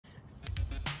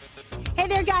Hey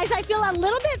there, guys. I feel a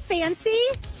little bit fancy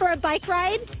for a bike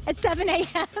ride at 7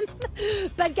 a.m.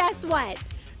 But guess what?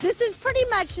 This is pretty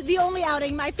much the only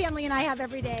outing my family and I have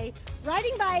every day.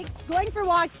 Riding bikes, going for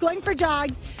walks, going for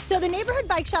jogs. So the neighborhood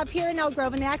bike shop here in Elk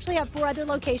Grove, and they actually have 4 other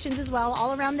locations as well,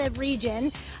 all around the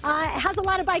region, has a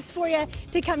lot of bikes for you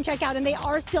to come check out, and they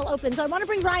are still open. So I want to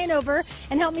bring Ryan over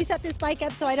and help me set this bike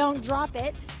up so I don't drop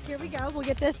it. Here we go. We'll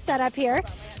get this set up here.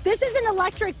 This is an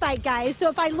electric bike, guys. So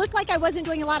if I look like I wasn't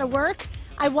doing a lot of work,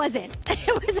 I wasn't.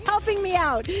 It was helping me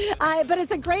out. But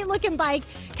it's a great looking bike,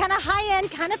 kind of high end,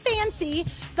 kind of fancy,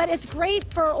 but it's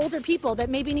great for older people that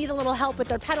maybe need a little help with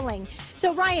their pedaling.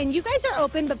 So Ryan, you guys are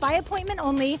open, but by appointment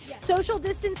only. Yes. Social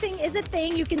distancing is a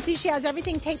thing. You can see she has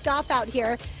everything taped off out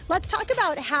here. Let's talk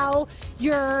about how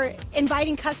you're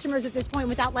inviting customers at this point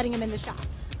without letting them in the shop.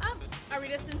 Are we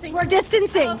distancing? We're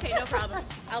distancing. Oh, okay, no problem.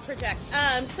 I'll project.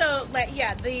 So,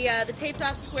 yeah, the taped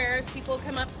off squares, people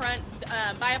come up front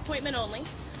by appointment only.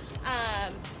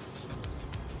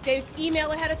 They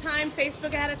email ahead of time,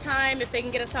 Facebook ahead of time. If they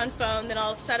can get us on phone, then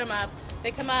I'll set them up.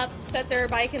 They come up, set their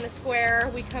bike in the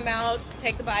square. We come out,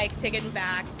 take the bike, take it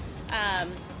back.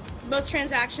 Most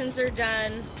transactions are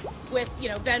done with,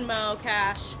 Venmo,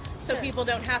 cash, so Sure. People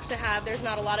don't have to have. There's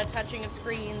not a lot of touching of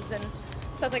screens and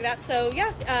stuff like that. So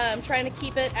yeah, trying to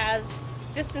keep it as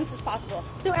distance as possible.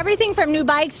 So everything from new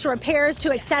bikes to repairs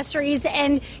to accessories,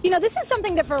 and this is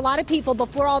something that for a lot of people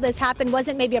before all this happened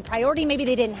wasn't maybe a priority, maybe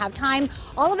they didn't have time.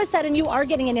 All of a sudden you are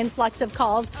getting an influx of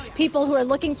calls, people who are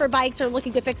looking for bikes or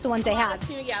looking to fix the ones they have.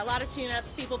 A lot of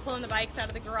tune-ups, people pulling the bikes out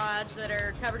of the garage that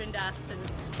are covered in dust,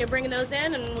 and bringing those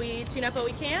in, and we tune up what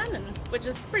we can, and which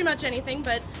is pretty much anything,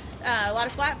 but a lot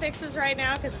of flat fixes right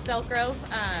now because it's Elk Grove.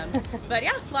 But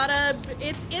yeah, a lot of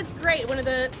it's great. One of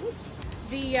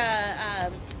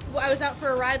I was out for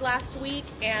a ride last week,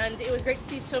 and it was great to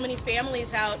see so many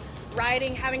families out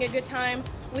riding, having a good time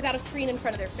without a screen in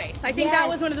front of their face. I think Yes. that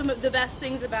was one of the best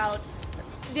things about.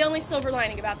 The only silver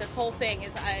lining about this whole thing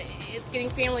is it's getting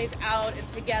families out and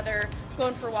together,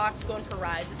 going for walks, going for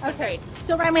rides. It's been great.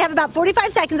 So Ryan, we have about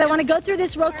 45 seconds. I want to go through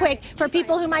this real quick for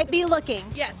people who might be looking.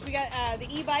 Yes, we got the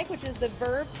e-bike, which is the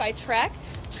Verve by Trek.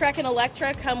 Trek and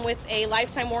Electra come with a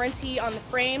lifetime warranty on the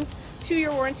frames,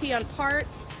 2-year warranty on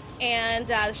parts, and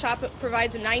the shop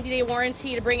provides a 90-day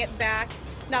warranty to bring it back.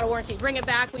 Not a warranty, bring it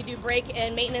back. We do brake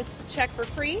and maintenance check for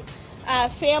free.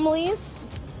 Families,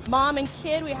 mom and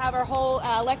kid, we have our whole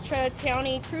Electra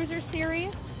Townie Cruiser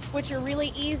series, which are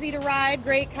really easy to ride,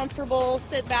 great, comfortable,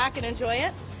 sit back and enjoy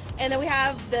it. And then we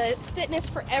have the Fitness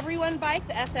for Everyone bike.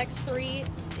 The FX3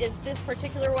 is this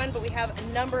particular one, but we have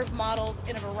a number of models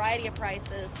in a variety of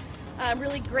prices.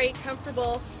 Really great,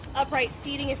 comfortable, upright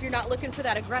seating if you're not looking for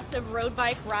that aggressive road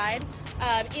bike ride.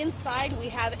 Inside we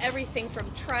have everything from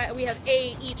we have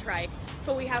a e-trike,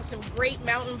 but we have some great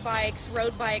mountain bikes,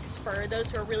 road bikes for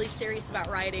those who are really serious about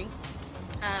riding.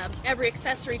 Every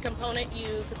accessory component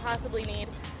you could possibly need.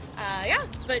 Yeah,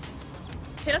 but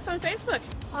hit us on Facebook.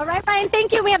 All right, Ryan,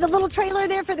 thank you. We have the little trailer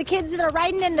there for the kids that are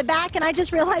riding in the back, and I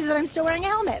just realized that I'm still wearing a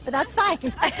helmet, but that's fine.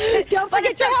 Don't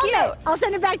forget your helmet. I'll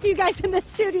send it back to you guys in the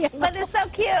studio. But it's so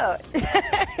cute.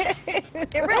 It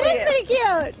is pretty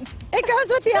cute. It goes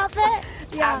with the outfit.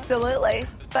 Yeah. Absolutely.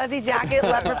 Fuzzy jacket,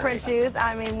 leopard print shoes.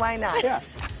 I mean, why not? Yeah.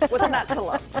 What's not to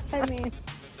love? I mean.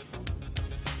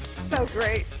 So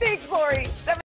great. Thanks, Lori.